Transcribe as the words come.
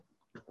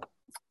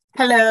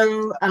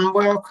Hello and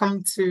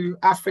welcome to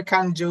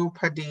African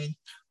Jeopardy.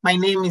 My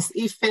name is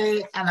Ife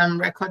and I'm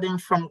recording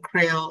from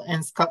Crail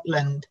in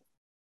Scotland.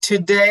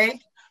 Today,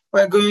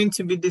 we're going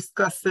to be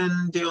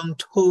discussing the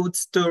untold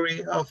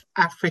story of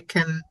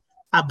African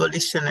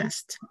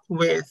abolitionists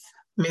with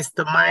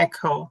Mr.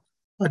 Michael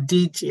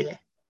Odidie.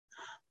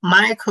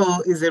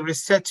 Michael is a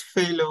research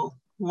fellow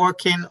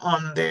working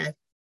on the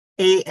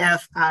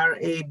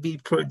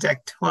AFRAB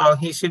project. Well,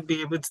 he should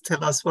be able to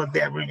tell us what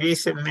the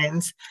abbreviation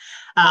means.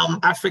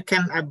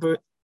 African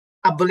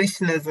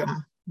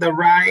Abolitionism, the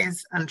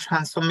Rise and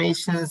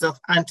Transformations of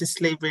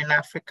Anti-Slavery in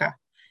Africa.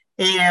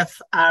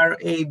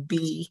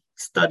 AFRAB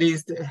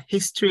studies the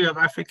history of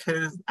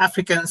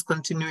Africans'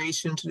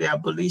 continuation to the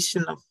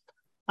abolition of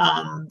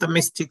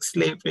domestic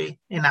slavery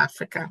in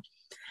Africa.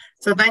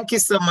 So thank you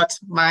so much,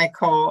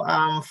 Michael,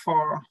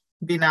 for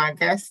being our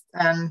guest.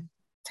 And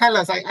tell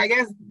us, I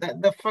guess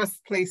the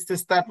first place to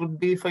start would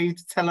be for you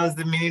to tell us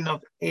the meaning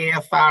of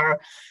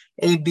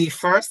AFRAB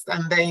first,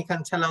 and then you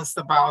can tell us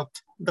about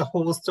the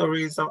whole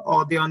stories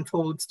or the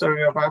untold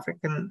story of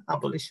African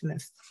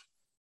abolitionists.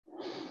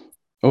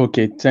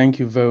 Okay, thank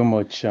you very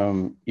much,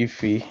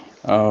 Ife,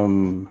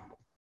 for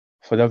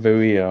that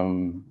very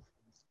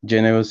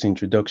generous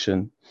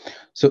introduction.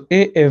 So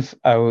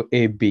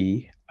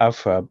AFRAB,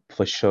 AFRAB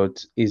for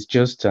short, is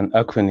just an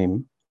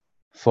acronym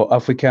for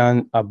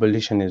African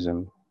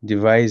Abolitionism, the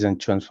Rise and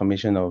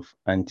Transformation of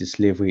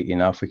Anti-Slavery in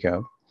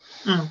Africa.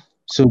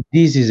 So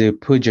this is a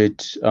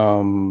project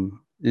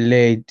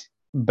led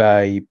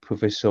by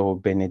Professor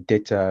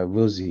Benedetta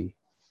Rossi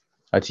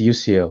at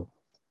UCL.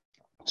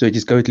 So it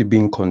is currently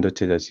being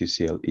conducted at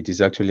UCL. It is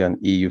actually an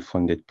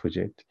EU-funded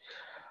project.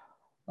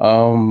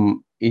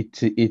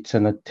 It's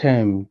an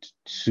attempt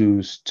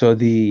to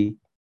study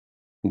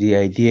the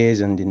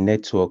ideas and the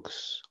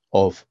networks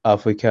of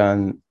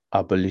African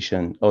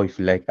abolition, or if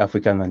you like,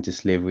 African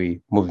anti-slavery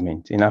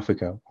movement in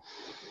Africa.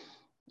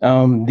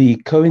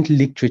 The current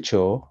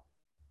literature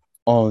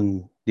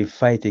on the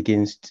fight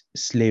against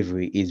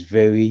slavery is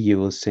very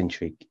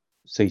Eurocentric.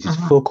 So it is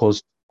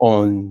focused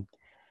on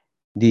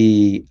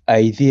the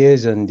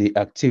ideas and the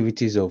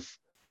activities of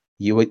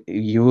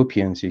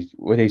Europeans,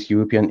 whether it's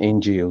European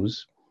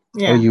NGOs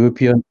or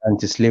European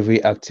anti-slavery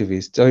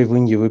activists, or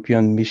even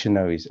European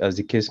missionaries, as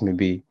the case may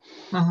be.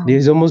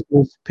 There's almost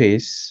no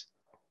space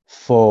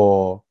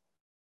for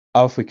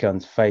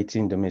Africans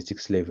fighting domestic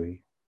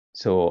slavery.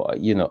 So,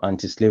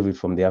 anti-slavery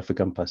from the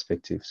African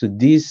perspective. So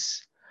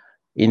this,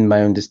 in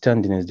my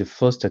understanding, is the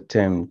first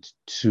attempt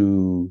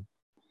to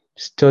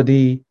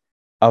study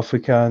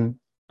African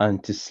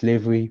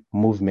anti-slavery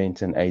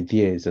movements and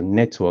ideas and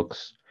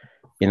networks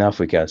in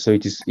Africa. So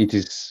it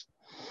is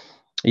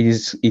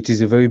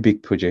a very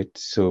big project.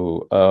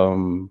 So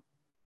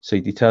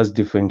it has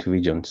different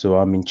regions. So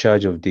I'm in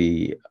charge of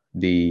the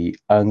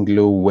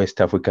Anglo-West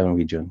African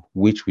region,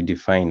 which we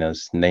define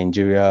as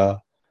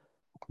Nigeria,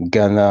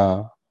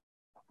 Ghana,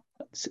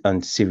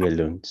 and Sierra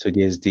Leone. So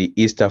there's the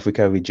East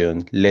Africa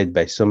region led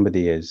by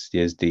somebody else.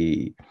 There's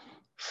the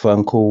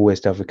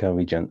Franco-West African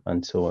region,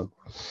 and so on.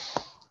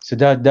 So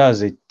that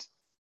does it.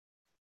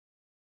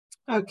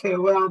 Okay,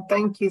 well,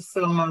 thank you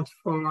so much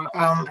for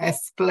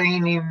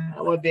explaining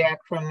what the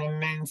acronym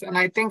means. And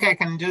I think I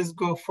can just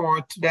go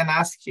forward to then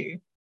ask you,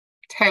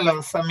 tell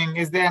us,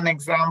 is there an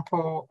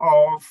example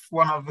of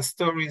one of the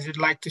stories you'd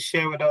like to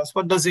share with us?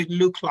 What does it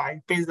look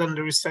like based on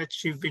the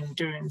research you've been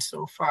doing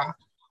so far?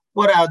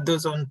 What are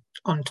those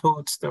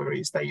untold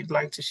stories that you'd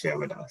like to share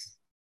with us?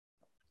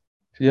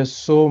 There's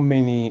so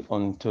many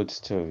untold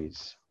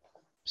stories.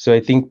 So I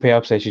think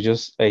perhaps I should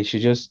just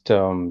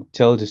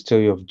tell the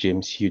story of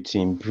James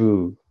Houghton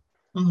Brew,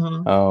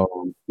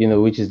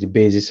 which is the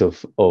basis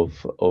of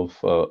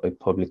a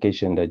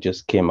publication that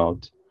just came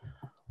out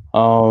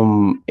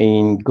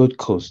in Gold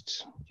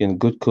Coast.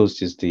 Gold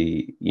Coast is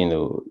the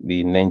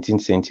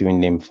 19th century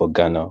name for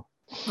Ghana.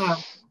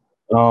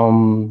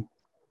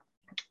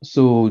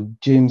 So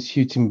James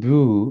Houghton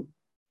Brew,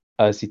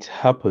 as it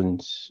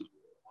happens,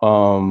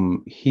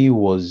 he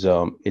was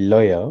a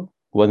lawyer,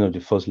 one of the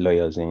first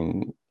lawyers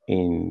in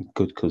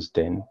Gold Coast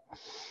then.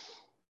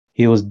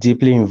 He was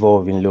deeply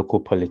involved in local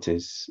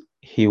politics.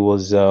 He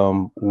was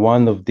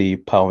one of the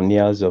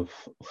pioneers of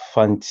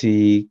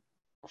Fanti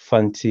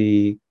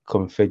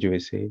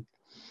Confederacy.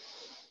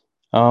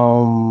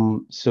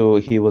 So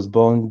he was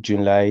born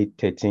July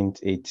 13th,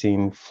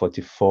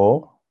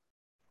 1844.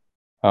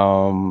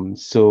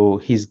 So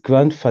his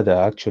grandfather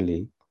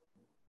actually,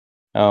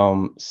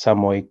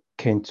 Samuel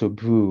Kento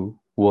Brew,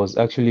 was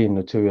actually a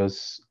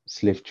notorious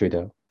slave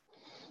trader.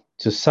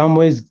 So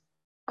Samuel's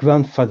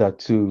grandfather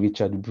too,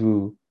 Richard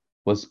Brew,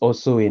 was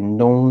also a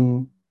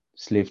known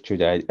slave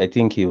trader. I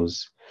think he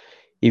was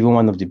even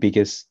one of the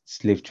biggest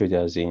slave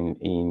traders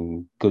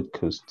in Gold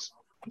Coast.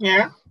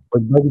 Yeah.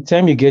 But by the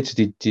time you get to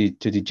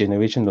the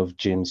generation of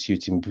James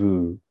Houghton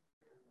Brew,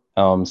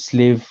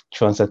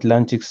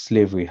 transatlantic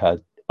slavery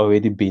had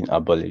already been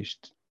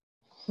abolished.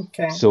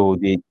 Okay. So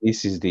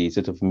this is the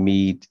sort of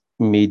mid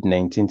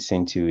 19th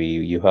century.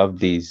 You have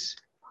these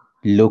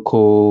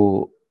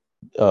local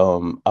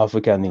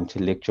African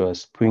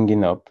intellectuals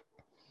springing up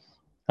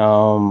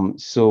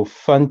So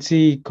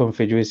Fanti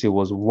Confederacy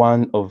was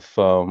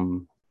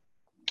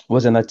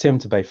was an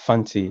attempt by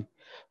Fanti.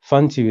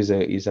 Fanti is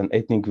an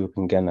ethnic group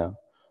in Ghana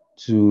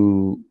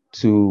to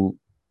to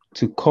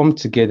to come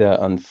together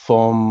and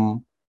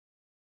form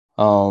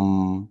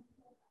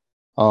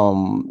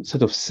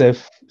sort of so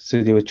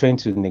they were trying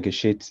to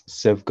negotiate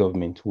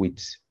self-government with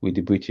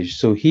the British.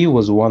 So he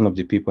was one of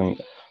the people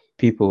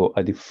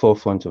at the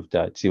forefront of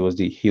that. He was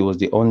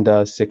the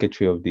under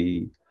secretary of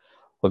the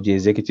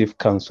executive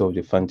council of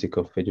the Fanti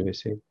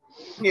Confederacy.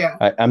 Yeah.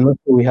 I'm not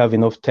sure we have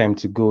enough time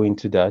to go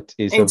into that.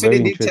 It's a Into the very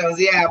interesting. details,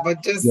 yeah,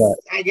 but just, Yeah.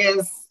 I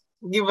guess,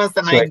 give us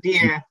an So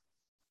idea.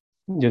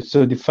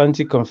 so the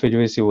Fanti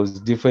Confederacy was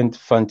different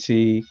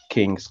Fanti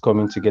kings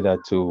coming together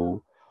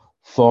to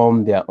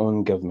form their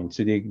own government.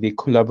 So they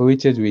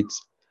collaborated with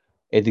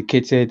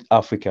educated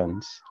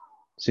Africans.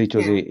 So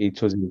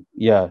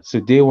Yeah. so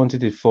they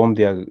wanted to form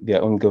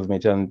their own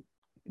government, and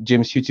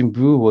James Houghton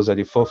Brew was at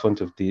the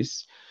forefront of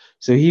this.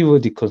 So he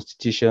wrote the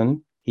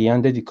constitution. He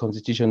handed the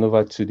constitution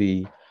over to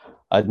the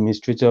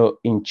administrator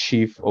in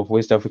chief of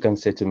West African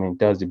settlement.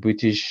 That's the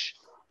British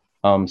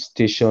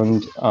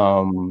stationed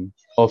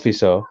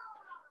officer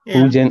who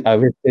Yeah. then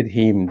arrested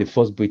him, the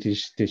first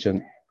British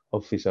station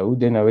officer, who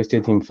then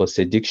arrested him for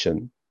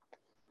sedition.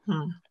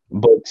 Hmm.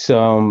 But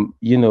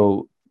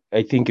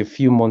I think a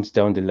few months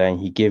down the line,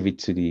 he gave it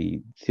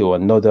to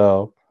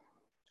another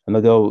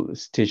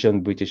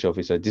station British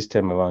officer. This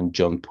time around,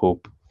 John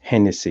Pope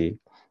Hennessy.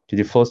 To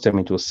the first time,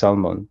 it was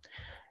Salmon.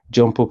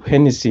 John Pope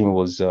Hennessy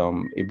was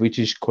a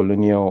British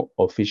colonial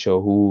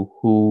official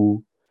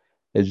who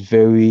is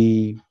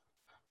very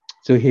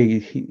so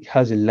he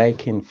has a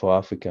liking for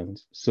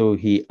Africans. So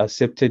he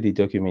accepted the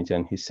document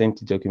and he sent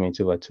the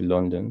document over to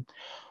London.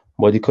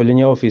 But the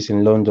colonial office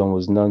in London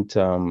was not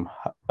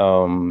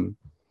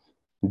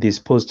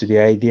disposed to the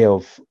idea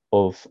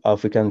of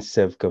African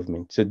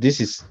self-government. So this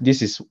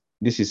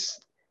is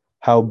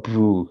how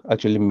Brew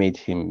actually made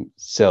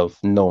himself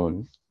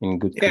known in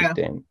Good Coast Yeah.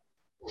 then.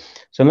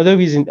 So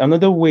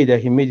another way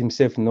that he made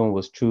himself known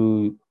was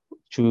through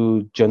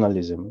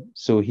journalism.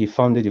 So he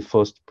founded the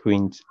first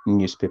print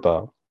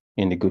newspaper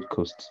in the Good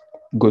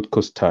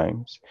Coast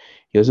Times.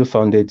 He also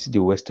founded the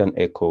Western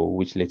Echo,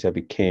 which later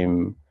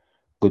became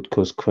Good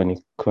Coast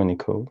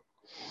Chronicle.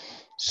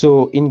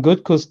 So in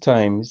Good Coast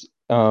Times,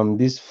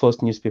 this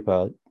first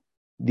newspaper,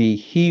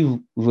 he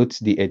wrote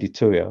the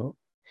editorial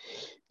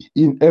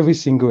in every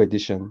single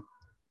edition.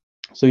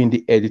 So in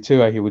the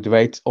editorial, he would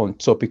write on Yeah.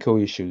 topical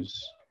issues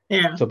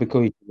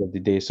of the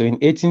day. So in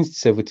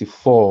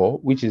 1874,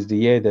 which is the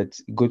year that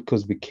Gold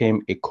Coast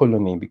became a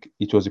colony,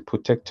 it was a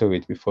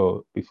protectorate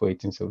before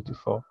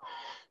 1874.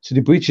 So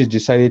the British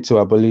decided to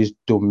abolish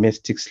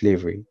domestic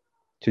slavery.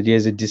 So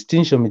there's a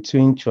distinction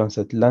between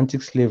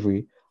transatlantic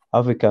slavery,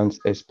 Africans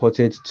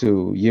exported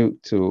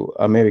to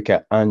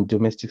America, and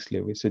domestic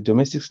slavery. So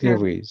domestic Yeah.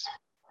 slavery is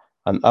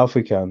an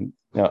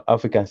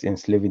Africans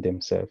enslaving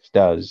themselves.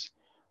 That's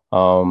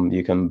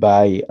you can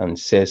buy and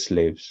sell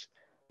slaves.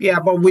 Yeah,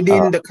 but Uh,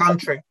 within the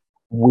country.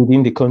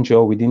 Within the country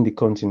or within the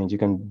continent, you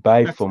can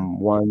buy Okay. from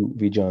one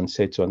region and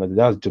sell to another.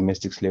 That's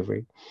domestic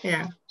slavery.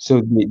 Yeah.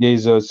 So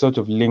there's a sort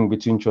of link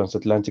between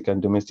transatlantic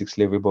and domestic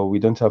slavery, but we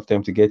don't have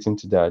time to get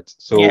into that.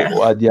 So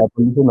Yeah. the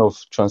abolition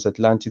of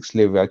transatlantic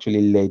slavery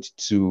actually led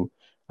to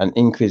an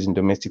increase in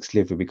domestic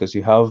slavery because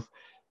you have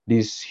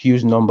this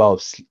huge number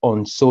of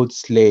unsold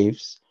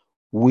slaves,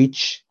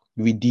 which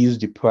reduce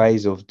the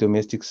price of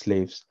domestic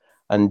slaves,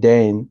 and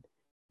then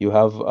you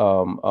have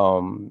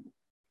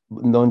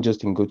not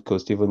just in Gold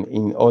Coast, even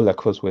in all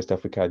across West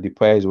Africa, the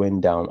price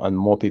went down and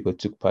more people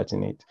took part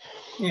in it.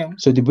 Yeah.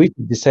 So the British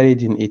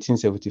decided in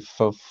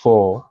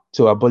 1874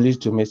 to abolish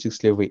domestic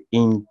slavery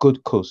in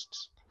Gold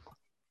Coast.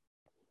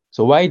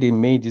 So why they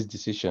made this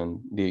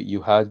decision,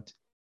 you had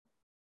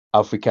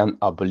African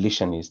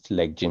abolitionists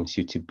like James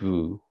Houghton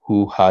Brew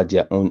who had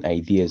their own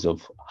ideas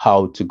of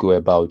how to go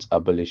about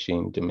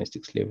abolishing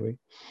domestic slavery.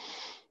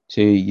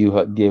 So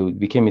there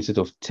became a sort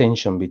of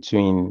tension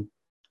between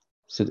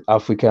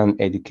African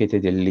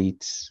educated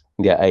elites,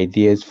 their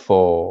ideas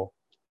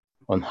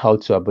on how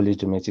to abolish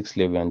domestic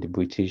slavery, and the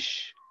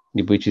British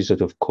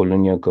sort of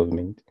colonial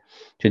government.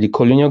 So the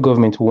colonial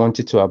government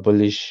wanted to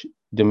abolish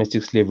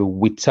domestic slavery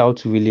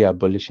without really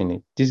abolishing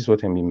it. This is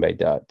what I mean by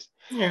that.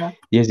 Yeah.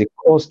 There's a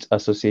cost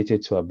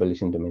associated to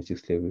abolishing domestic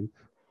slavery.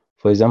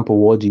 For example,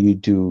 what do you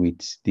do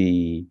with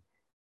the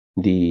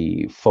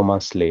former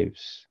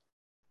slaves?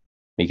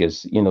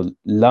 Because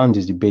land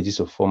is the basis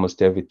of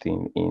almost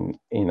everything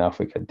in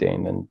Africa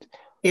then, and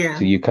Yeah.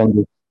 so you can't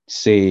just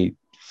say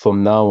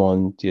from now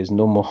on there's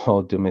no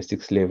more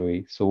domestic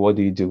slavery. So what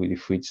do you do with the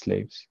freed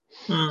slaves?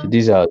 So Mm.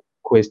 these are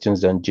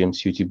questions that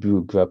James Houghton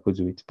Brew grappled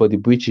with. But the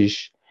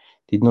British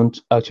did not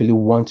actually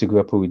want to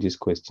grapple with these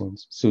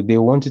questions. So they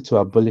wanted to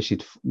abolish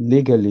it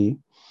legally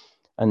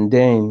and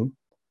then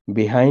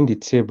behind the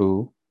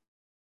table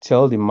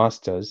tell the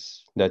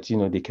masters that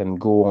they can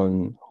go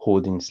on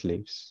holding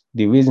slaves.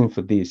 The reason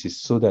for this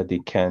is so that they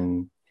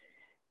can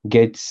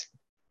get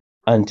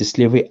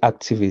anti-slavery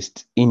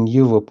activists in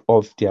Europe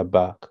off their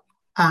back.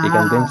 They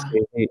can then Ah.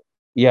 say, hey,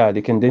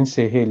 they can then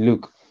say, hey,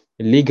 look,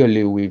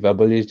 legally we've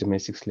abolished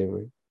domestic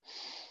slavery.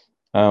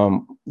 But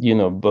on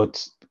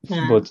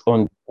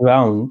the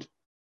ground,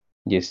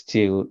 there's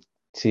still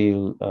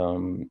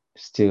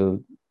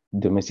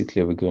domestic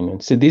slavery going on.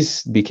 So there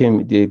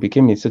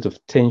became a sort of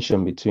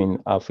tension between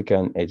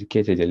African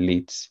educated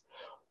elites,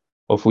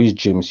 of which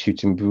James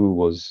Huttenborough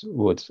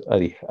was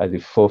at the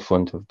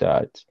forefront of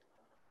that,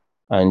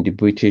 and the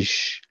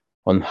British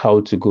on how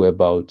to go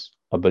about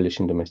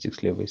abolishing domestic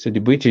slavery. So the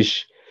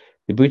British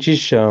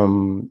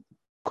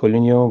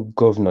colonial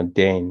governor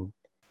then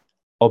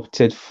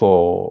opted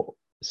for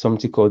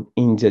something called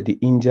the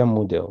India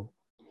model.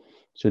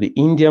 So the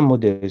India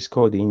model is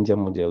called the India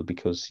model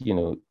because,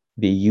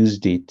 they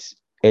used it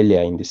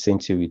earlier in the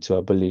century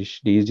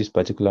they used this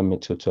particular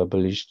method to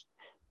abolish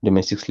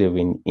domestic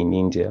slavery in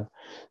India.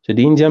 So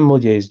the Indian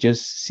model is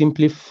just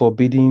simply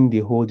forbidding the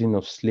holding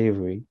of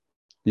slavery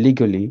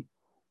legally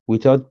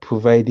without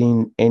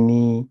providing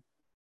any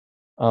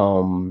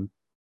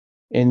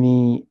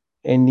any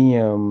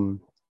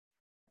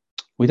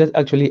without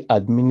actually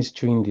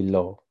administering the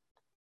law,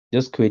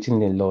 just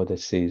creating a law that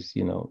says,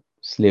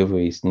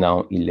 slavery is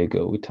now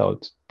illegal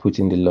without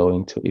putting the law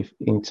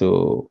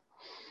into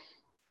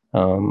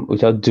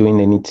without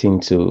doing anything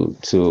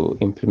to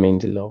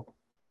implement the law.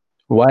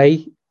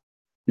 Why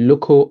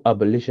local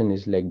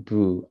abolitionists like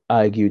Brew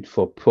argued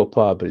for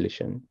proper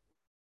abolition.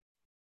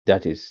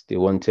 That is, they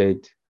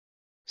wanted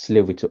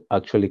slavery to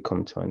actually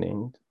come to an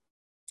end.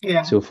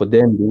 Yeah. So for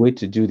them, the way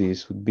to do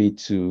this would be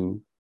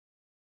to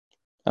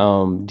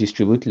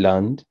distribute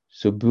land.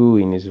 So Brew,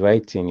 in his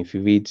writing, if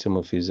you read some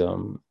of his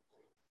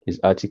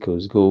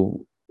articles,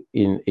 go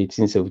in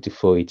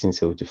 1874,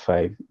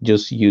 1875,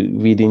 just you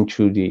reading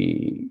through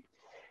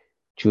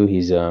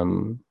his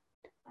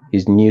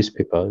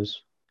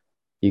newspapers,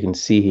 you can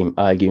see him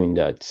arguing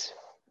that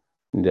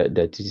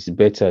it is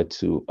better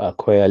to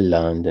acquire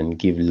land and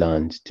give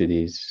land to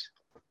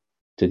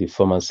the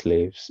former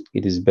slaves.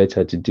 It is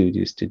better to do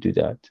this, to do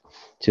that.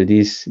 So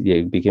this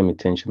became a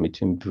tension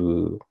between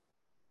Brew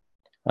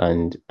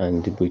and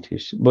the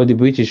British. But the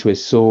British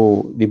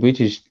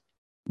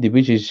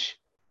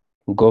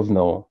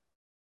governor,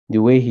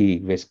 the way he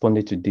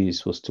responded to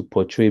this was to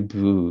portray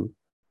Brew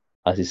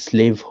as a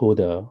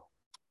slaveholder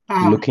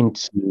looking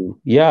to,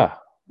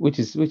 which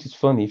is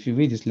funny. If you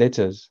read his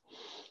letters,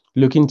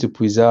 looking to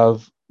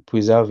preserve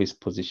his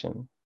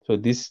position. So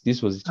this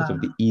was sort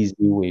of the easy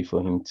way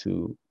for him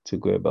to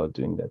go about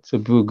doing that. So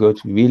Brew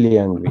got really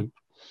angry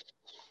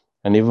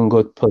and even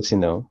got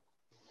personal.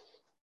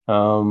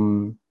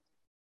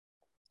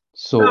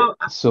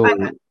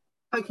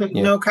 Okay,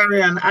 no,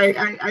 carry on.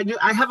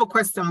 I have a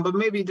question, but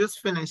maybe just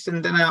finish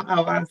and then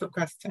I'll ask the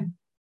question.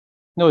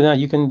 No,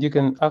 you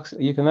can ask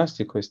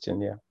the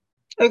question, yeah.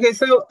 Okay,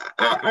 so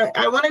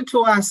I wanted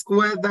to ask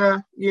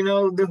whether,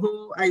 the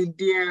whole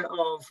idea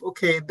of,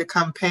 the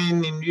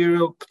campaign in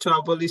Europe to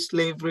abolish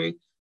slavery,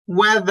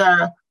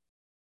 whether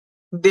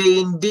they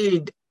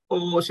indeed,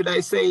 or should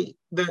I say,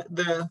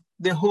 the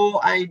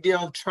whole idea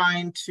of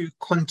trying to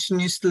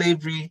continue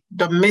slavery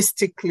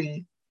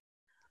domestically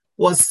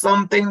was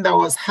something that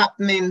was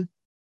happening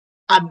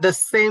at the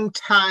same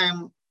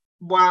time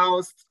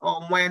whilst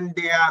or when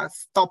they are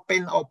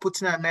stopping or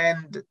putting an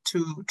end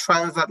to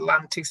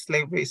transatlantic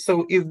slavery.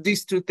 So if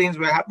these two things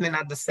were happening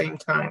at the same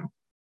time.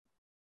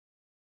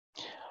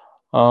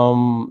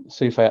 So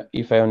if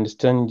I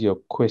understand your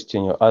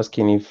question, you're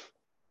asking if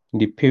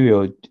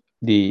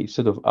the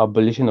sort of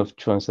abolition of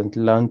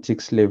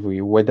transatlantic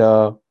slavery,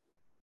 whether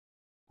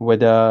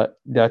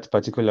that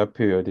particular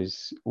period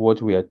is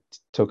what we are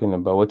talking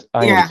about, what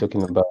I am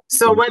talking about.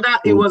 So whether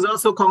it was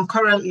also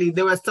concurrently,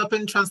 they were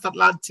stopping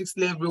transatlantic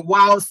slavery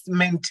whilst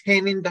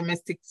maintaining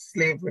domestic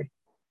slavery.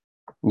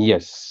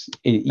 Yes,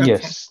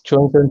 yes.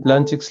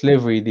 Transatlantic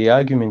slavery, the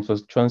argument for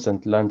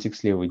transatlantic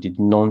slavery did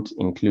not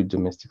include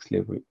domestic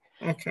slavery.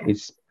 Okay.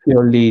 It's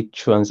purely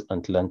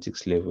transatlantic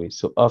slavery.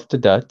 So after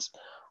that,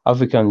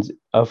 Africans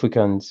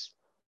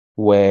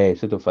were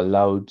sort of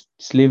allowed,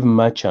 slave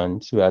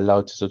merchants were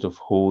allowed to sort of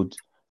hold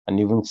and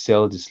even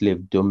sell the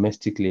slave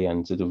domestically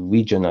and sort of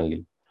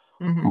regionally,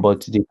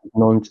 but they could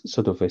not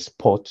sort of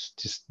export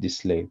the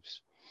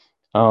slaves.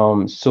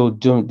 So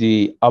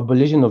the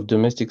abolition of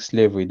domestic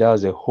slavery, that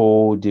was a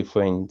whole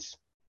different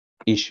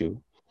issue.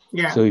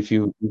 Yeah. So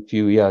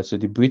so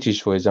the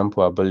British, for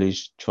example,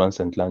 abolished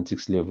transatlantic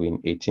slavery in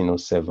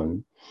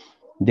 1807.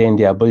 Then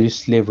they abolished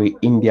slavery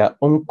in their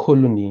own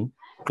colony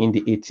in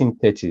the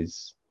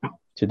 1830s.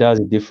 So that was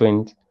a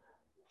different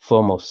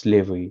form of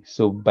slavery.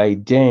 So by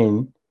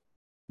then,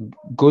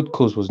 Gold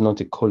Coast was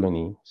not a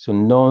colony. So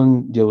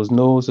there was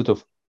no sort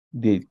of,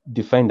 they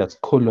defined as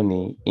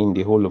colony in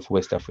the whole of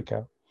West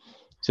Africa.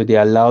 So they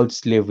allowed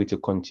slavery to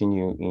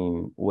continue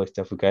in West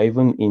Africa,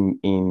 even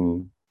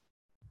in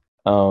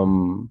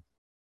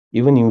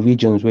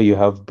regions where you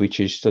have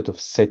British sort of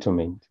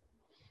settlement.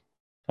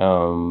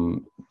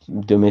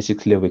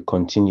 Domestic slavery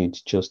continued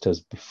just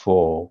as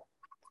before.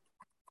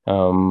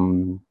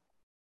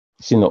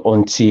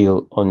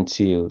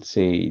 Until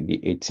say the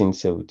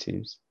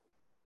 1870s.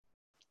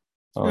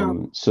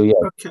 So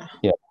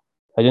yeah,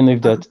 I don't know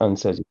if that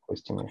answers your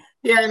question.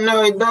 Yeah,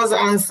 no, it does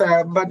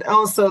answer, but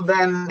also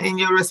then in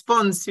your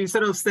response, you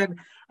sort of said,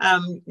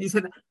 you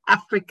said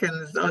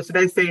Africans, or should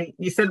I say,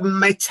 you said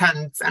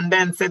merchants and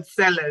then said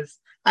sellers.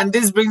 And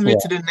this brings me Yeah.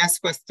 to the next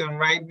question,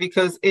 right?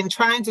 Because in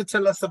trying to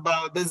tell us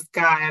about this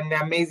guy and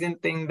the amazing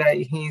thing that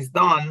he's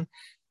done,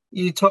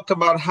 you talked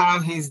about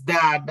how his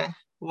dad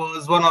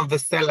was one of the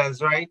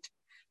sellers, right?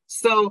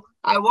 So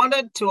I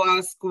wanted to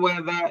ask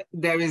whether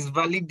there is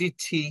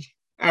validity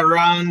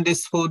around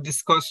this whole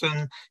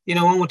discussion. You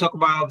know, when we talk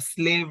about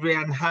slavery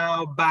and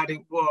how bad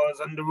it was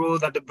and the role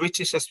that the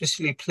British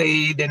especially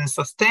played in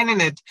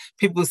sustaining it,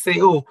 people say,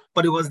 oh,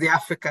 but it was the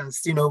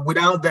Africans, you know,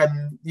 without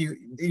them,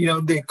 you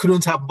know, they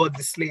couldn't have bought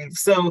the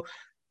slaves. So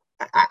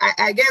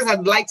I guess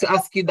I'd like to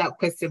ask you that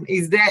question.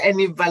 Is there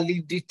any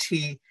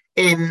validity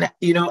in,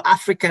 you know,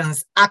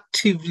 Africans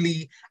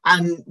actively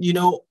and, you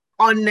know,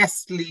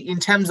 honestly, in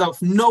terms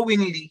of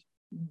knowingly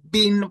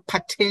being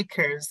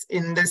partakers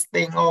in this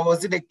thing? Or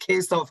was it a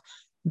case of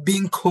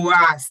being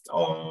coerced,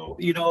 or,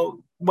 you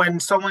know, when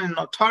someone in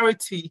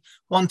authority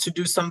wants to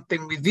do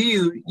something with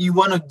you, you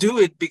want to do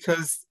it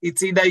because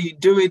it's either you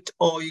do it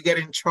or you get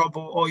in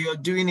trouble, or you're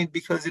doing it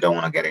because you don't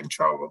want to get in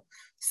trouble.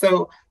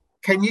 So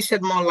can you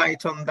shed more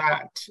light on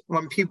that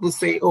when people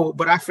say, oh,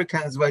 but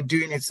Africans were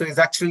doing it? So it's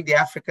actually the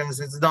Africans,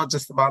 it's not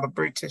just about the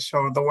British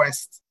or the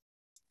West.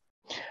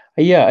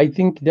 Yeah, I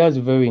think that's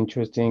a very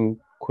interesting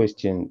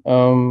question.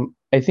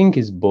 I think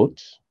it's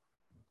both.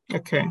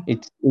 Okay.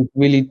 It's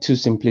really too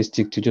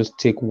simplistic to just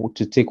take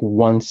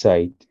one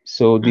side.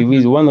 So the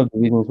reason, one of the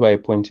reasons why I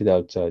pointed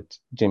out that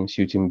James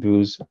Houghton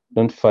Bruce,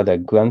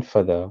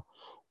 grandfather,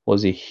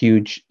 was a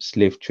huge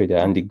slave trader,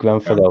 and the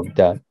grandfather of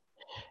that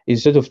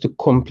is sort of to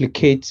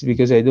complicate,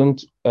 because I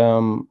don't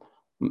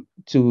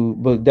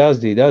but that's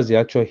the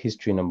actual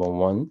history, number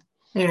one.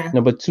 Yeah.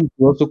 Number two,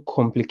 to also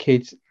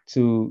complicate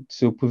to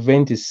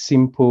prevent a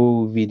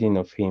simple reading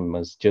of him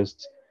as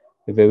just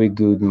a very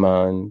good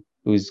man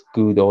who is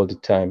good all the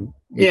time.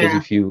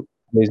 Because Yeah.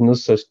 there's no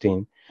such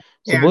thing.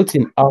 So Yeah. both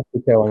in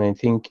Africa and I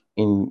think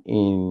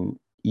in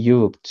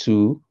Europe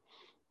too,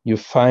 you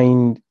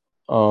find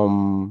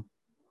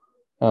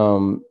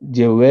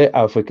there were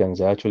Africans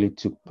that actually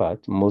took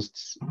part.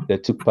 Most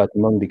that took part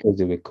not because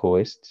they were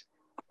coerced,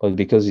 but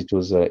because it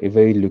was a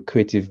very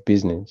lucrative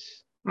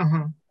business.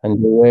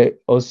 And there were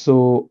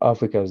also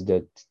Africans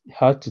that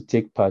had to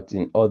take part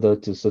in order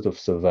to sort of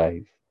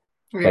survive.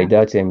 By Yeah.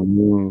 that I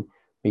mean,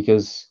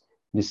 because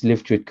the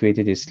slave trade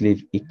created a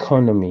slave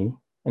economy,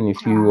 and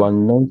if you are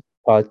not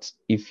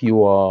if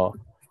you are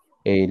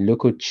a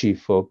local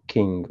chief or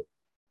king,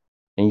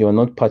 and you are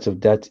not part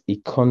of that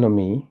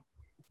economy,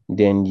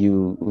 then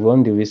you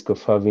run the risk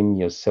of having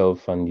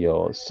yourself and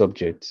your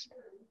subjects,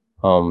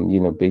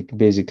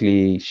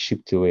 basically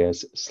shipped away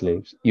as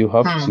slaves. You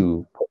have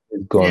to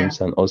purchase guns,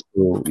 and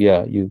also,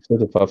 you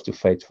sort of have to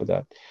fight for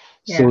that.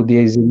 So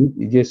there's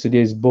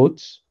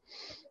both.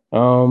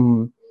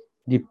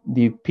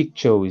 The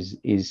picture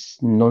is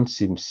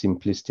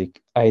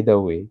non-simplistic either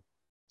way.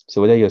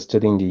 So whether you're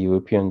studying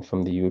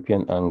from the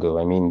European angle,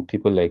 I mean,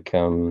 people like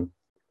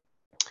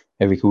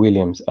Eric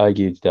Williams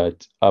argued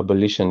that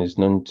abolition is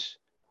not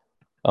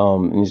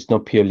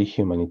purely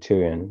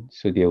humanitarian.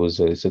 So there was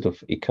a sort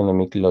of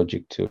economic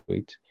logic to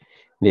it.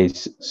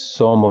 There's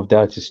some of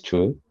that is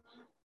true,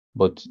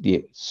 but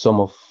some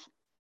of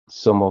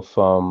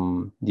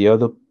the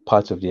other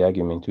part of the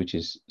argument, which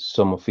is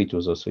some of it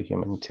was also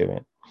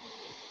humanitarian.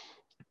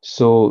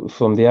 So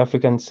from the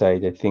African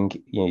side, I think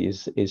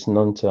it's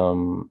not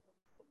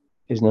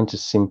a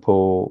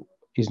simple.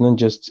 It's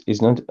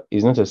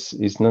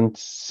not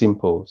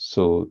simple.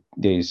 So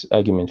there is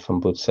argument from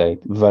both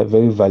sides,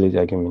 very valid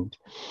argument.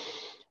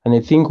 And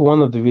I think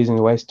one of the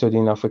reasons why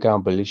studying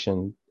African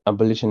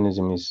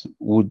abolitionism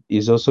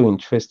is also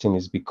interesting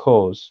is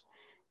because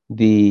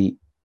the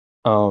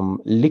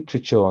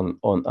literature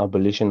on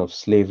abolition of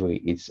slavery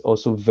is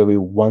also very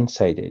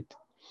one-sided.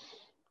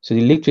 So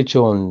the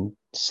literature on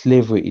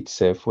slavery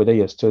itself, whether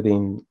you're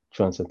studying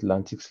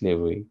transatlantic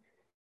slavery,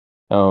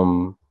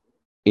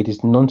 it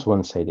is not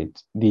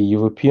one-sided. The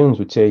Europeans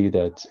will tell you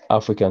that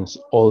Africans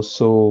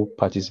also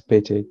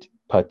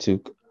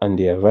partook, and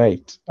they are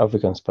right.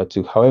 Africans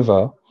partook.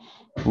 However,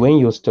 when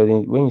you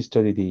study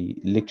the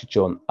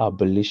literature on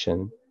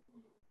abolition,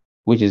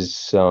 which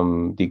is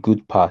the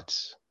good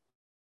part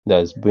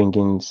that's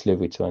bringing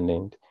slavery to an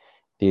end,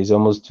 there's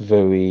almost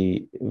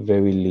very,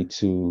 very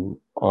little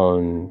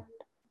on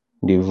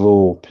the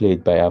role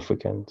played by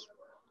Africans.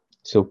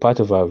 So part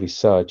of our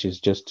research is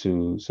just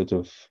to sort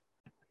of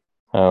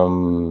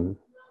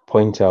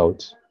point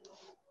out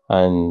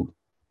and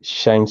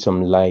shine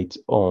some light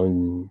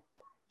on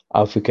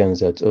Africans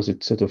that also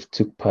sort of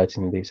took part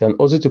in this, and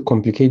also to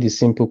complicate the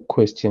simple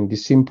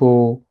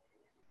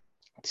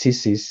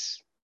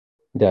thesis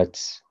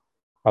that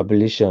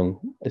abolition,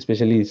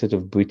 especially sort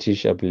of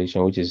British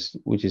abolition, which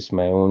is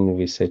my own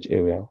research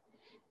area,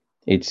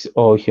 it's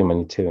all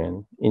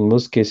humanitarian. In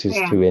most cases,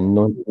 they were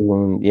not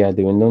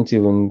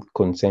even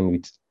concerned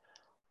with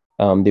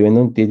They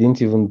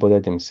didn't even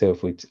bother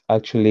themselves with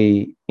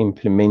actually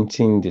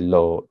implementing the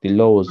law. The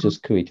law was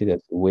just created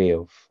as a way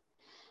of,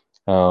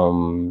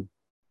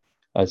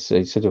 as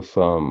a sort of,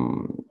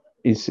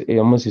 it's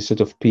almost a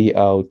sort of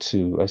PR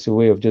to, as a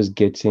way of just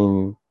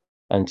getting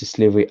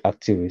anti-slavery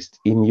activists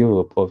in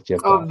Europe off their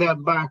back. Of their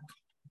back.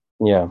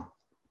 Yeah.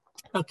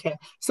 Okay.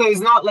 So it's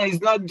not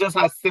just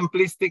as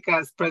simplistic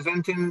as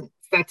presenting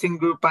certain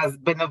group as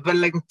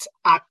benevolent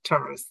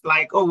actors,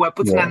 like, oh, we're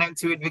putting an end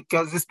to it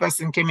because this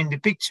person came in the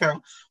picture,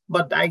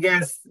 but I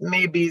guess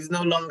maybe it's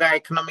no longer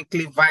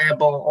economically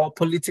viable or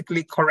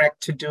politically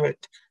correct to do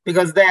it,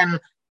 because then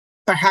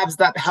perhaps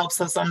that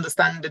helps us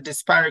understand the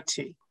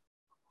disparity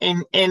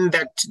in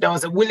that there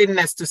was a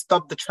willingness to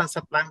stop the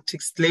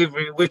transatlantic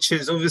slavery, which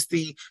is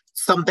obviously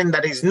something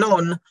that is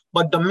known,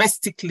 but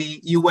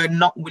domestically you were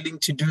not willing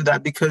to do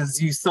that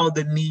because you saw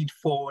the need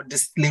for the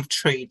slave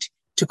trade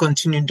to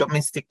continue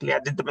domestically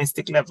at the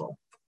domestic level.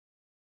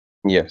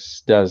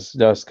 Yes,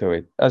 that's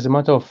correct. As a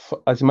matter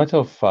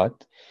of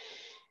fact,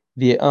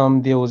 there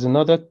was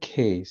another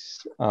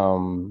case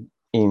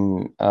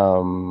in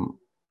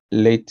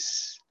late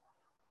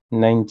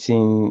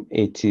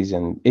 1980s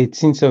and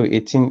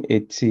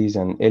 1880s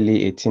and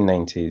early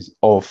 1890s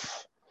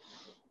of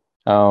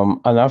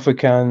an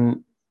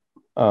African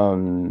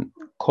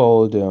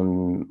called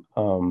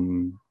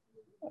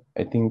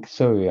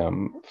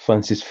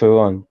Francis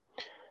Ferron.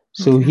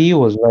 So he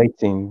was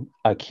writing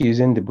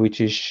accusing the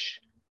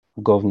British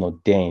governor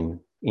then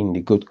in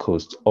the Gold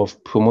Coast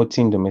of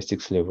promoting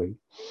domestic slavery.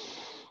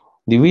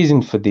 The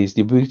reason for this,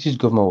 the British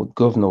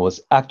governor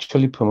was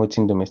actually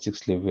promoting domestic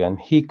slavery, and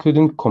he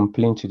couldn't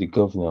complain to the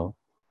governor.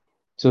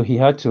 So he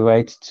had to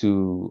write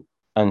to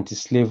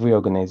anti-slavery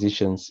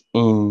organizations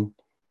in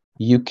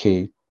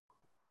UK,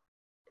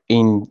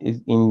 in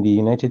the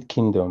United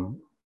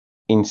Kingdom,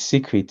 in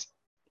secret,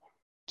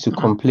 to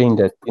complain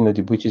that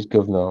the British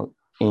governor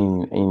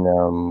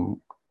in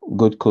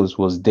Gold Coast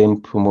was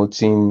then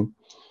promoting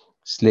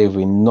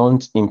slavery,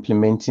 not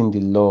implementing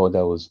the law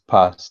that was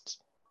passed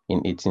in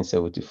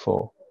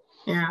 1874.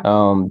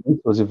 This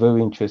was a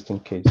very interesting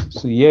case.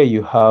 So here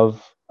you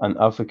have an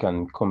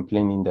African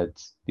complaining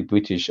that the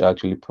British are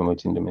actually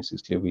promoting domestic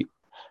slavery.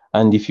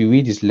 And if you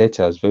read his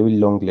letters, very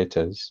long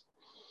letters,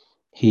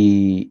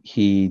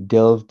 he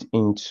delved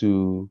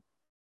into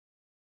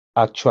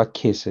actual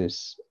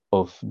cases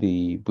of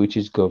the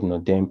British governor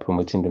then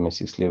promoting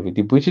domestic slavery.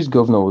 The British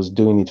governor was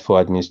doing it for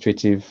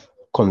administrative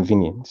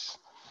convenience.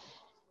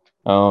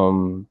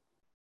 But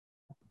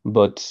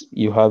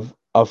you have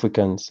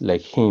Africans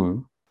like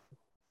him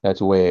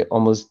that were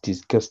almost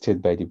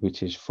disgusted by the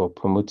British for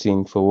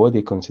what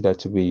they consider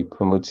to be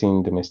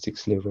promoting domestic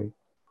slavery.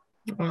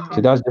 So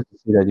that's just to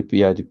say that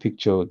the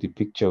picture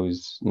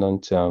is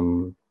not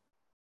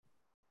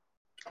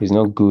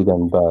good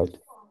and bad.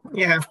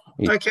 Yeah.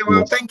 Okay.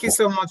 Well, thank you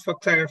so much for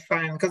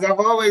clarifying, because I've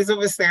always,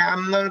 obviously,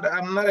 I'm not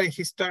a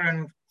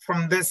historian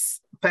from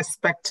this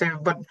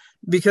perspective, but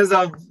because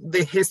of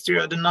the history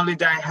or the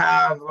knowledge I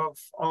have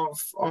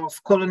of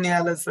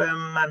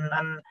colonialism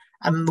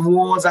and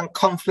wars and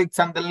conflicts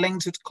and the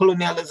links with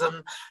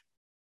colonialism,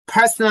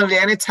 personally,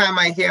 anytime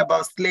I hear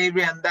about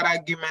slavery and that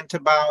argument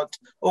about,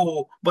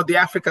 oh, but the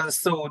Africans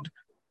sold,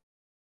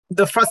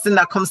 the first thing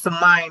that comes to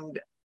mind,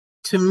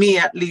 to me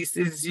at least,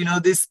 is,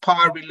 this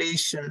power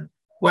relation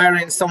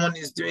wherein someone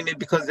is doing it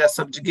because they're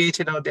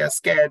subjugated or they're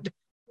scared.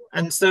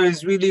 And so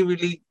it's really,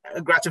 really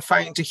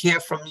gratifying to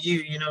hear from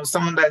you,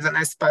 someone that is an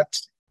expert,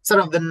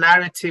 sort of the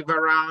narrative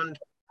around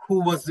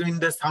who was doing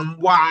this and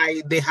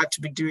why they had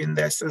to be doing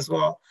this as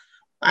well.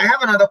 I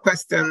have another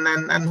question,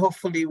 and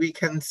hopefully we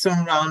can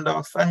soon round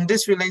off. And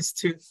this relates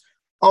to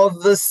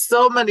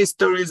so many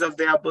stories of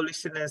the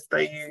abolitionists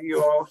that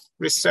you're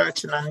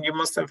researching and you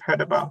must have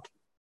heard about.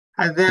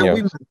 Are there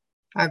women?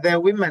 Are there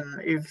women?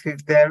 If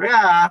there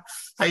are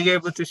you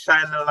able to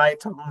shine a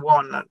light on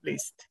one at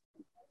least?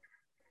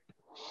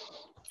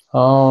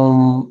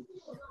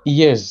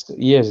 Yes,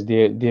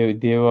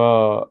 there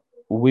are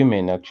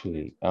women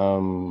actually.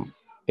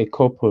 A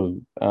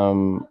couple.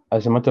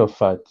 As a matter of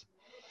fact,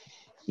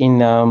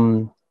 in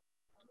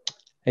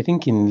I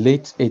think in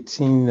late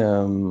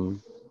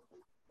 18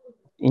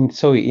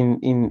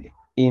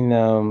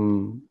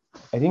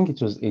 I think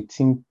it was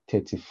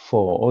 1834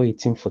 or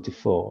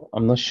 1844.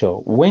 I'm not sure.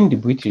 When the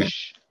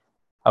British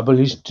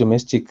abolished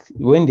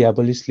when they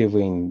abolished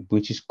slavery in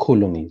British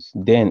colonies,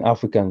 then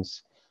African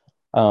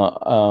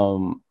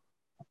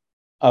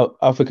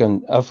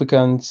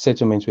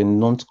settlements were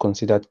not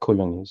considered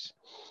colonies.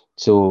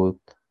 So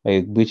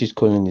British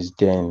colonies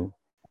then,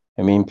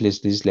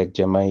 places like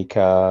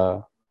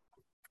Jamaica,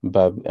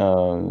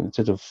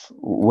 sort of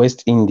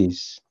West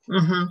Indies.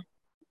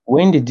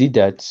 When they did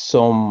that,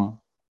 some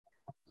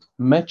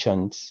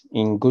merchants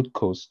in Gold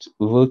Coast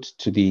wrote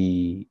to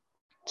the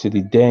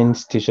then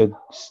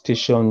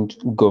stationed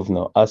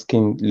governor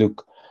asking,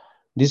 look,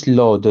 this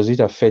law, does it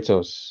affect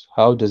us?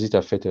 How does it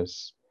affect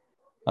us?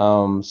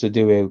 So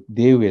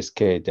they were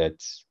scared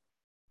that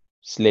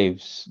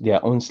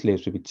their own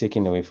slaves would be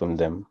taken away from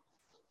them.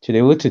 So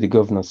they wrote to the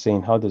governor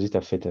saying, how does it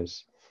affect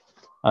us?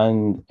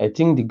 And I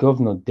think the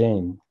governor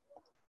then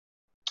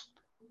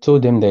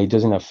told them that it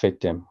doesn't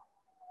affect them.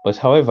 But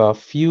however, a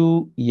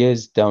few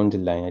years down the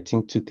line, I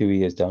think 2, 3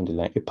 years down the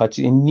line,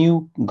 a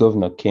new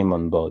governor came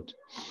on board.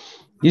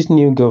 This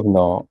new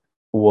governor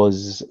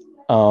was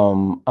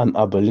an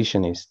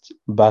abolitionist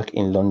back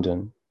in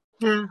London.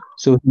 Yeah.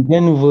 So he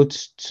then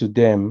wrote to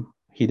them.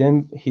 He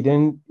then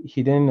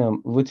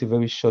wrote a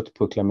very short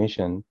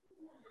proclamation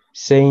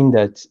saying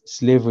that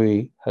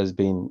slavery has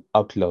been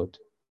outlawed.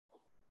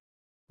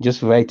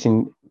 Just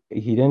writing,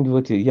 he then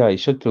wrote a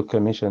short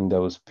proclamation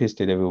that was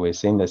pasted everywhere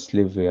saying that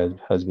slavery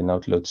has been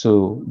outlawed.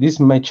 So these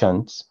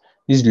merchants,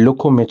 this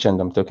local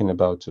merchant I'm talking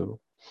about,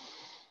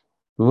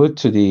 wrote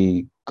to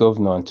the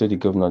governor and told the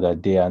governor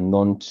that they are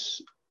not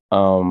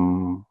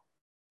um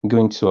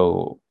going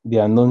to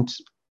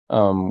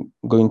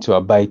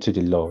abide to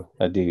the law,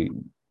 that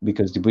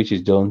because the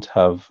British don't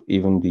have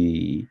even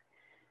the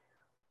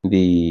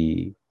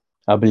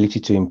ability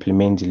to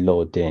implement the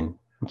law then.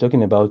 I'm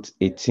talking about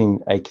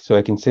 18. So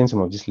I can send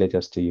some of these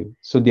letters to you.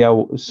 So there are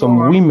Oh, some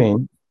wow.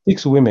 women,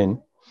 6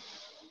 women,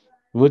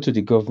 wrote to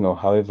the governor,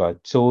 however,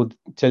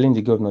 telling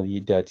the governor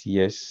that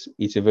yes,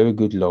 it's a very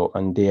good law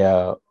and they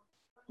are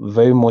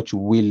very much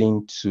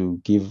willing to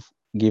give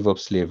up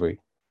slavery.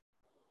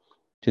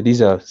 So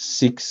these are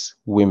 6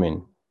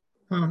 women.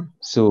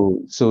 So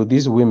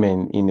these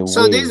women, in a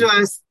So these way,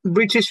 were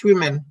British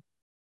women.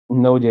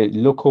 no, they're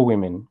local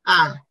women.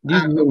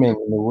 These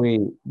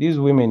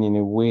women, Okay. in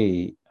a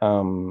way,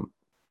 I'm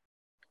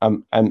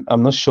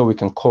not sure we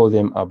can call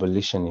them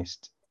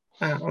abolitionists,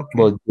 Okay.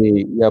 but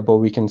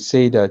we can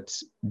say that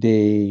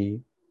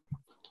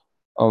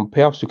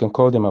perhaps we can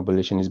call them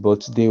abolitionists,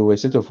 but they were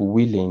sort of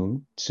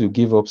willing to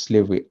give up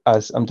slavery,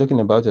 as I'm talking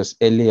about, as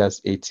early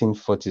as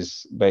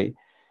 1840s.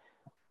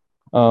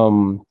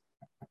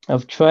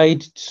 I've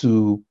tried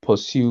to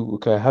pursue.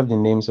 Okay, I have the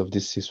names of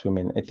these 6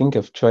 women. I think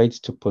I've tried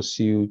to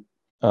pursue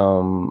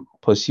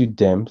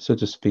them, so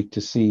to speak, to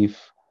see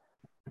if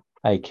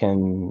I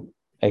can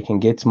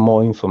get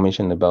more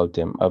information about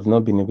them. I've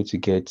not been able to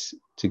get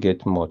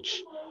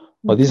much.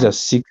 But these are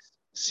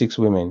six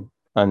women,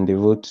 and they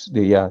wrote.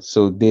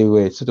 So they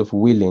were sort of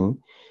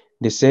willing.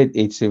 They said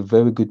it's a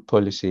very good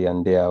policy,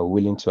 and they are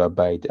willing to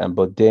abide.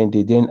 But then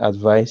they then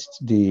advised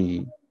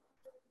the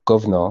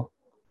governor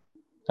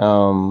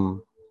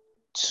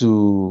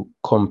to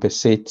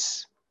compensate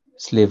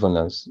slave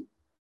owners.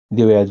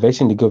 They were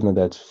advising the governor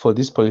that for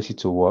this policy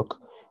to work,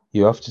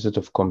 you have to sort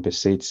of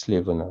compensate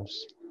slave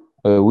owners,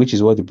 which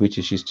is what the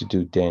British used to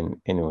do then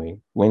anyway.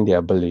 When they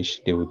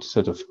abolished, they would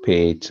sort of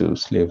pay to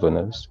slave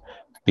owners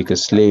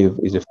because slave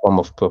is a form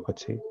of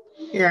property.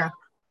 Yeah.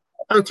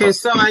 Okay,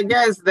 so I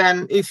guess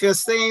then if you're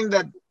saying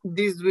that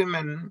these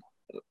women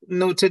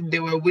noted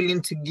they were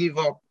willing to give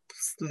up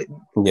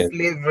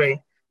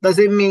slavery, does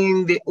it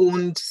mean they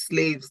owned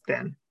slaves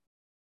then?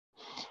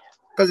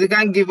 Because you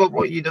can't give up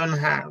what you don't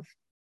have.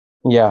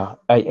 Yeah,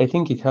 I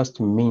think it has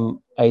to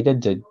mean either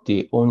that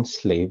they own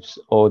slaves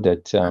or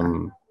that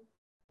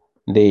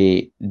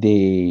they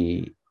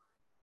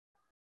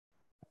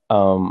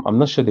I'm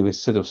not sure they were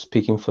sort of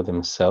speaking for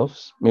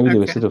themselves. Maybe they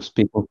were sort of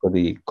speaking for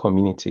the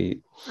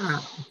community.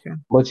 Okay.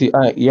 But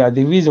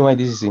the reason why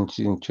this is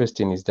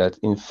interesting is that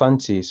in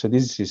Fanti, so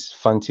this is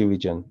Fanti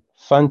region.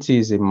 Fanti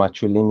is a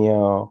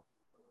matrilineal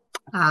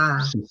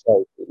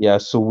society. Yeah,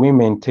 so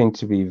women tend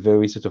to be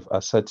very sort of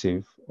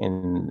assertive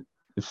in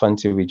the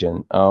Fanti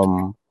region.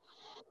 So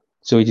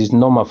it is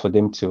normal for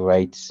them to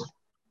write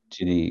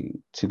to the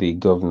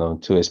governor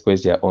to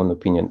express their own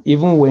opinion.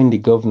 Even when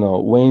in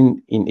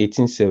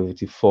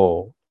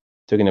 1874,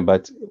 talking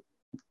about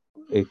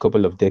a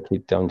couple of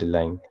decades down the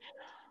line,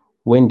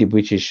 when the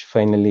British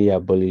finally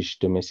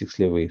abolished domestic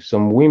slavery,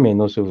 some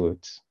women also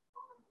wrote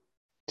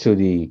to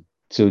the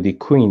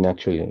Queen,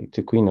 actually,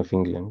 to Queen of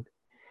England.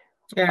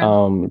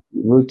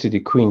 Wrote to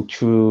the Queen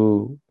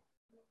through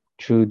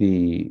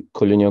the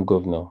colonial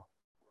governor.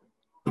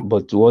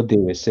 But what they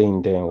were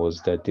saying then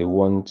was that they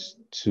were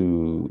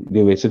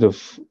sort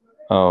of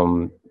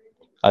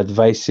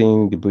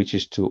advising the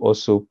British to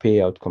also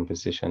pay out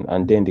compensation.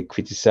 And then they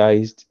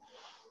criticized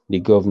the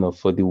governor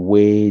for the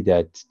way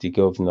that the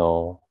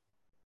governor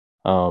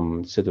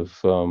for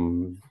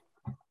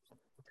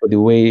the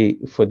way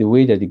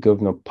that the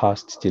governor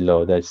passed the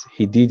law, that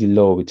he did the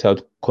law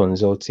without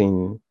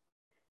consulting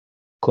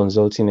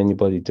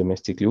anybody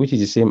domestically, which is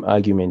the same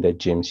argument that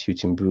James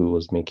Hutton-Brew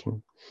was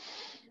making.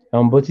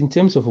 But in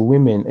terms of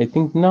women, I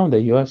think now that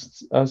you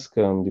ask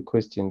the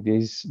question,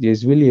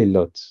 there's really a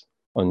lot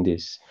on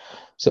this.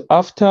 So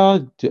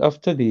even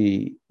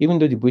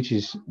though the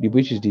British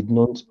did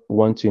not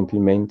want to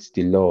implement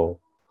the law,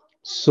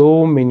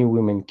 so many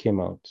women came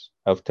out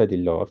after the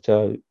law,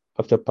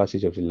 after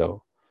passage of the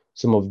law.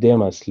 Some of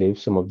them are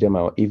slaves, some of them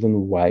are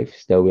even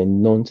wives that were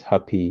not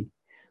happy.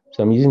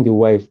 So I'm using the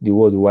word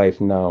wife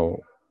now,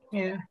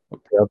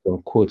 perhaps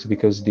on quotes,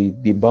 because the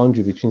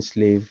boundary between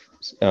slaves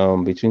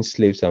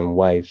and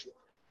wives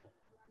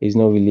is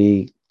not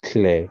really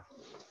clear.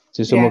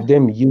 So some of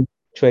them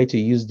try to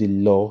use the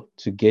law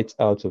to get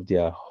out of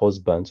their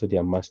husband's or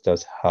their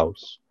master's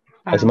house.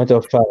 As a matter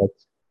of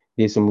fact,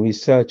 there's some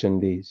research on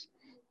this.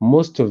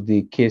 Most of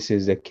the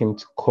cases that came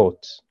to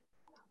court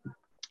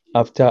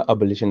after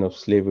abolition of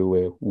slavery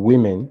were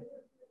women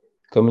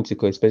coming to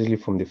court, especially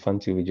from the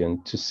Fanti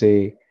region,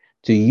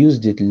 to use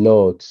the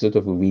law to sort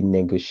of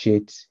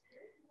renegotiate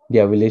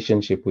their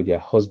relationship with their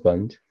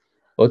husband,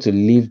 or to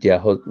leave their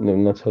no,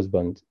 not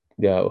husband.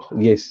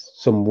 Yes,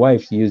 some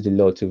wives use the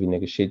law to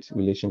renegotiate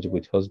relationship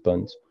with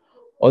husbands.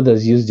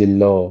 Others use the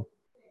law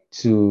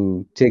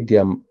to take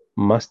their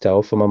master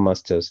or former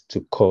masters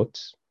to court.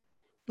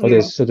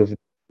 Others sort of,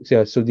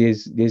 yeah. So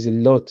there's a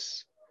lot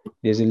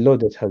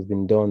that has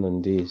been done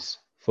on this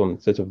from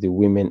sort of the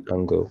women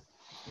angle.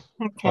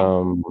 Okay.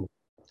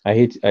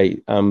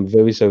 I'm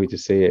very sorry to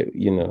say,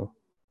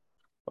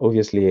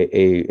 obviously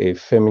a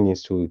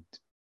feminist would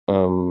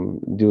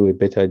do a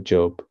better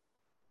job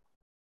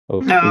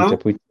of No,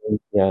 interpreting,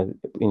 I don't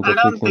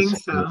interpreting think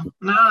some. so.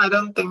 No, I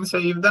don't think so.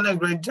 You've done a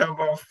great job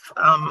of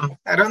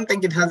I don't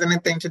think it has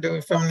anything to do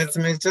with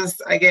feminism. It's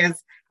just, I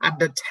guess, at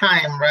the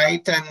time,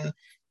 right? And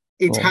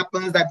it Yeah,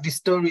 happens that the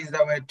stories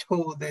that were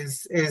told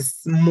is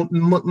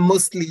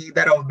mostly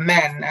that of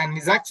men, and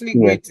it's actually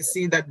yeah, great to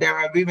see that there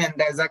are women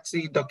that is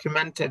actually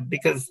documented,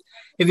 because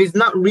if it's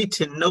not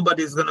written,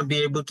 nobody's going to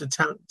be able to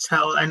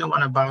tell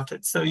anyone about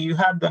it. So you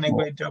have done a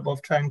great job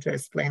of trying to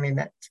explain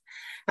it,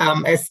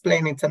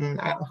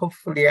 and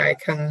hopefully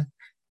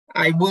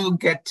I will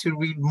get to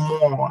read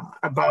more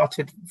about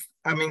it.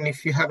 I mean,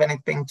 if you have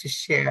anything to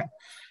share.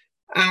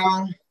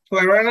 Um,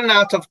 we're running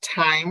out of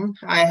time.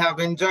 I have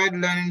enjoyed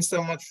learning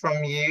so much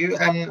from you.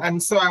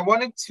 And so I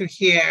wanted to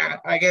hear,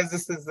 I guess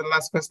this is the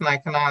last question I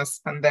can ask,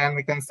 and then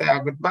we can say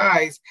our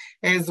goodbyes,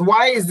 is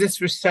why is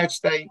this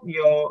research that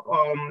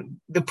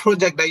the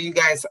project that you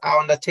guys are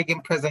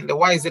undertaking presently,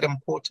 why is it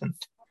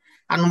important?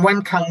 And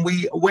where can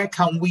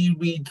we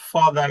read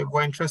further if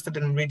we're interested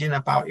in reading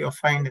about your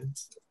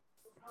findings?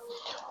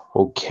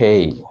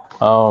 okay.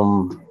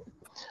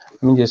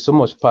 I mean, there's so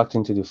much packed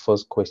into the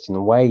first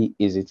question. Why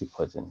is it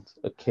important?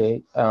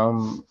 Okay.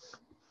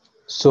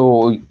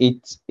 So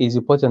it is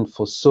important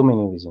for so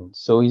many reasons.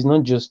 So it's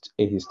not just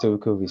a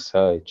historical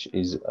research.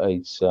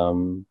 It's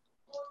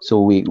so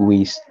we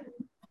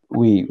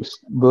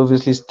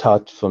obviously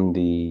start from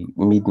the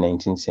mid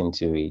 19th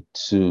century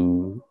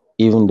to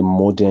even the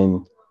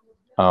modern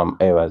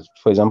eras.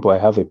 For example, I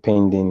have a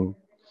pending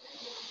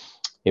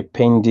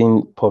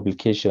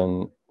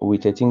publication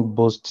with, I think,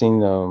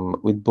 Bolton.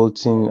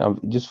 I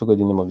just forgot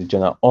the name of the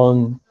journal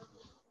on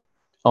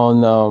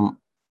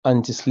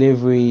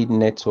anti-slavery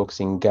networks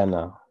in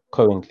Ghana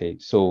currently.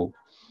 So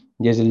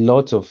there's a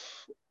lot of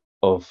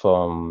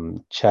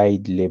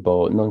child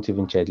labor, not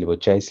even child labor,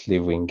 child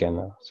slavery in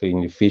Ghana. So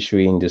in the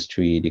fishery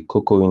industry, the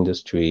cocoa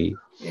industry,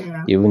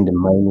 Yeah. even the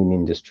mining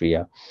industry.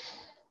 Yeah.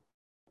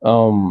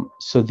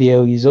 So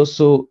there is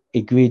also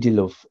a great deal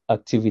of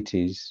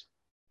activities,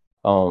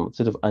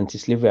 sort of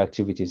anti-slavery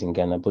activities in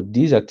Ghana, but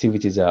these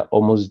activities are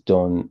almost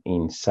done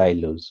in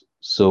silos.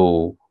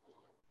 So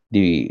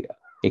the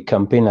a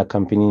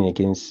campaigning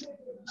against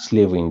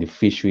slavery in the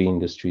fishery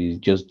industry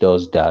just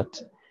does that.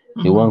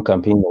 The Mm-hmm. one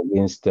campaigning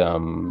against,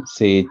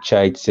 say,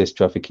 child sex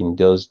trafficking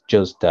does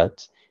just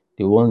that.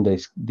 The one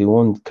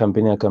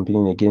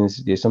campaigning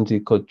against, there's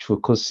something called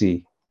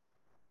Trokosi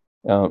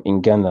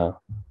in Ghana,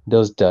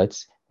 does that.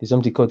 There's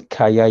something called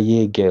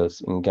Kayaye girls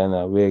in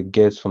Ghana, where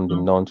girls from the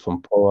north,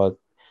 from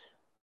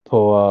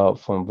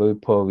very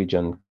poor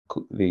region,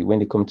 when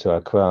they come to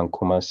Accra and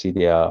Kumasi,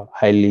 they are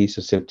highly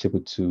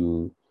susceptible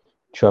to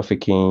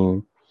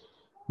trafficking.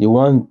 The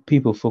one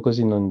people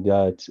focusing on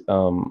that,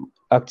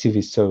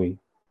 activists, sorry,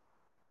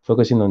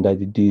 focusing on that,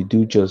 they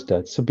do just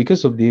that. So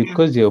because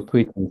they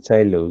operate in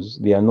silos,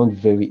 they are not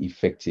very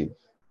effective.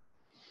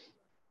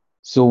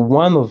 So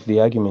one of the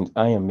arguments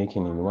I am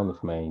making in one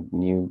of my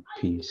new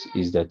piece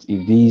is that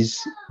if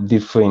these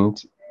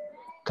different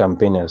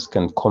campaigners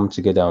can come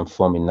together and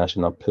form a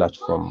national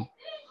platform,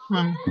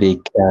 they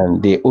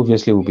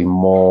obviously will be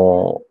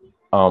more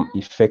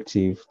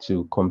effective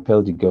to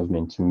compel the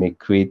government to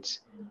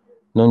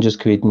not just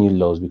create new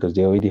laws, because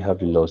they already have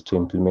the laws, to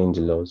implement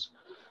the laws.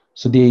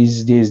 So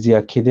there's the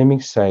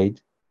academic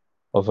side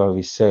of our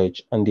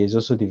research, and there's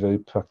also the very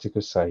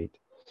practical side.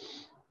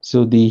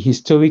 So the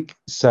historic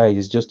side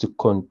is just to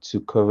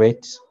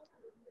correct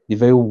the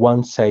very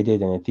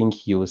one-sided and, I think,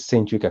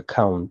 Eurocentric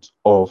account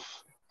of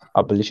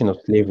abolition of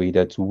slavery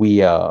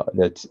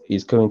that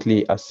is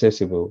currently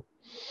accessible.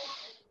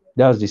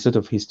 That's the sort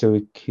of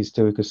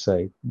historical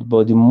side.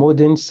 But the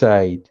modern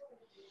side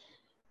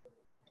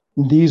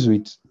deals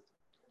with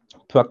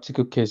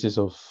practical cases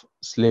of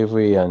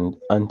slavery and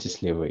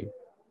anti-slavery.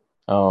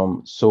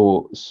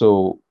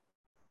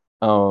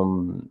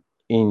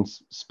 In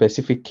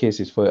specific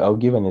cases, I'll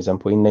give an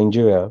example. In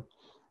Nigeria,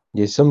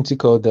 there's something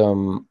called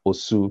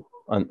Osu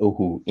and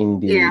Ohu in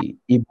the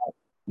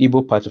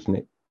Igbo part of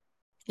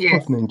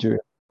Nigeria.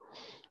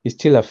 It's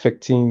still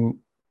affecting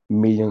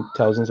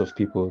thousands of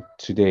people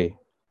today.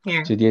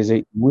 So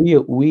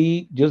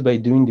we just by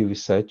doing the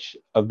research,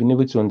 I've been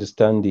able to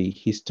understand the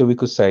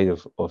historical side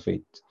of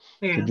it.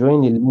 So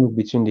drawing a link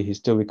between the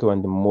historical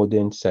and the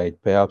modern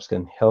side perhaps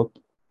can help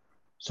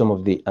some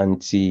of the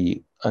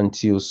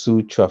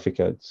anti-Osu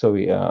traffickers,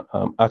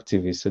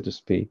 activists, so to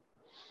speak,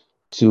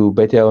 to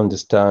better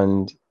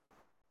understand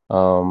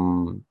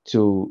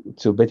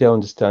to better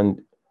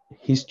understand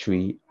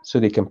history so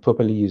they can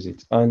properly use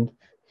it. And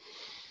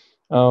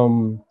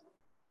one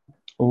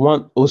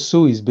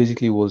Osu is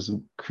basically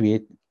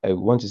I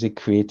want to say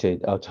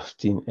created out of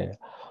thin air.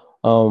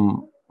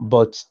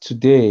 But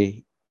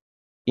today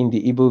in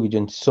the Igbo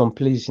region, some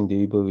places in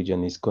the Igbo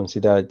region is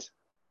considered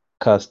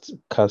cast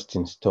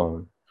in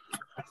stone.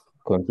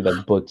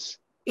 Considered, but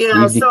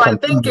yeah, with the so I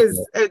think campaign,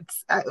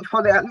 it's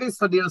for at least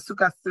for the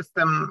Osuka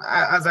system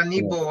as an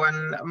Igbo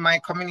and my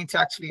community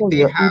actually oh, they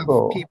you're have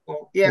Igbo.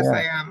 people. Yes, Yeah.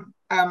 I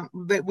am.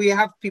 But we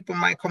have people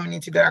in my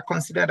community that are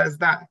considered as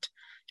that.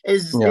 Yeah.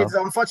 Is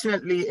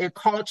unfortunately a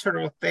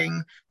cultural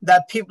thing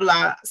that people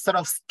are sort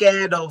of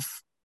scared of,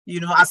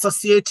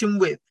 associating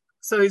with.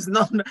 So it's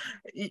not,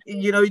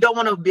 you don't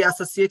want to be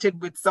associated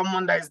with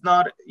someone that is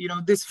not,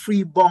 this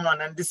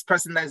freeborn and this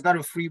person that is not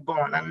a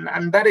freeborn,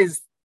 and that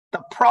is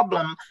the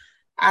problem.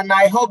 And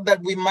I hope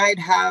that we might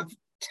have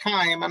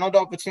time, another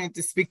opportunity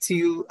to speak to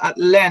you at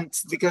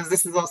length, because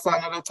this is also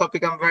another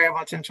topic I'm very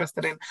much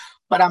interested in.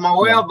 But I'm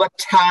aware of the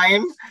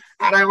time,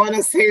 and I want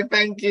to say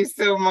thank you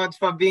so much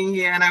for being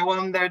here. And I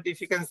wondered if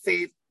you can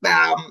say,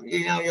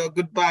 your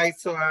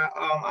goodbyes to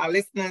our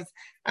listeners,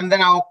 and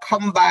then I'll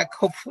come back,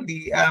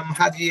 hopefully,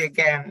 have you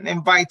again,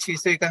 invite you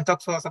so you can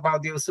talk to us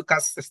about the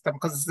Osuka system,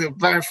 because it's a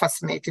very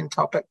fascinating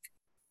topic.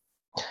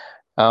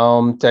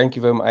 Thank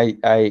you very much.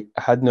 I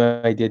had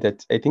no idea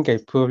that. I think I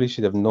probably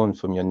should have known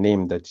from your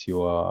name that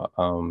you are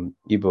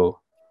Igbo.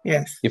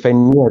 Yes. If I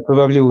knew, I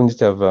probably wouldn't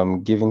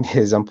have given the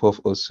example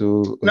of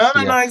Osu. No,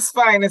 it's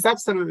fine. It's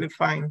absolutely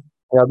fine.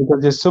 Yeah,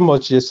 because there's so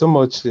much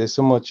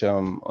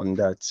on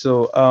that.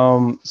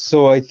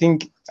 So I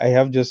think I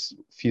have just a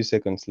few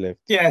seconds left.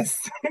 Yes.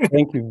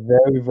 Thank you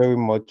very, very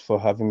much for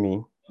having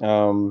me.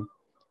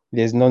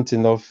 There's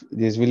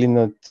really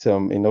not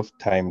enough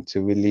time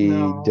to really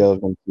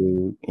delve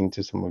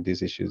into some of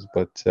these issues,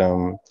 but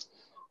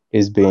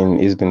it's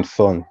been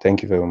fun.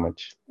 Thank you very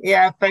much.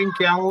 Yeah, thank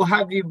you. And we'll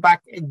have you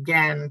back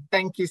again.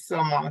 Thank you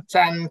so much.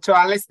 And to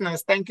our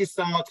listeners, thank you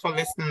so much for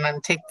listening,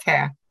 and take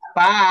care.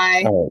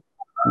 Bye. All right.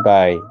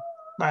 Bye.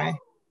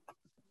 Bye.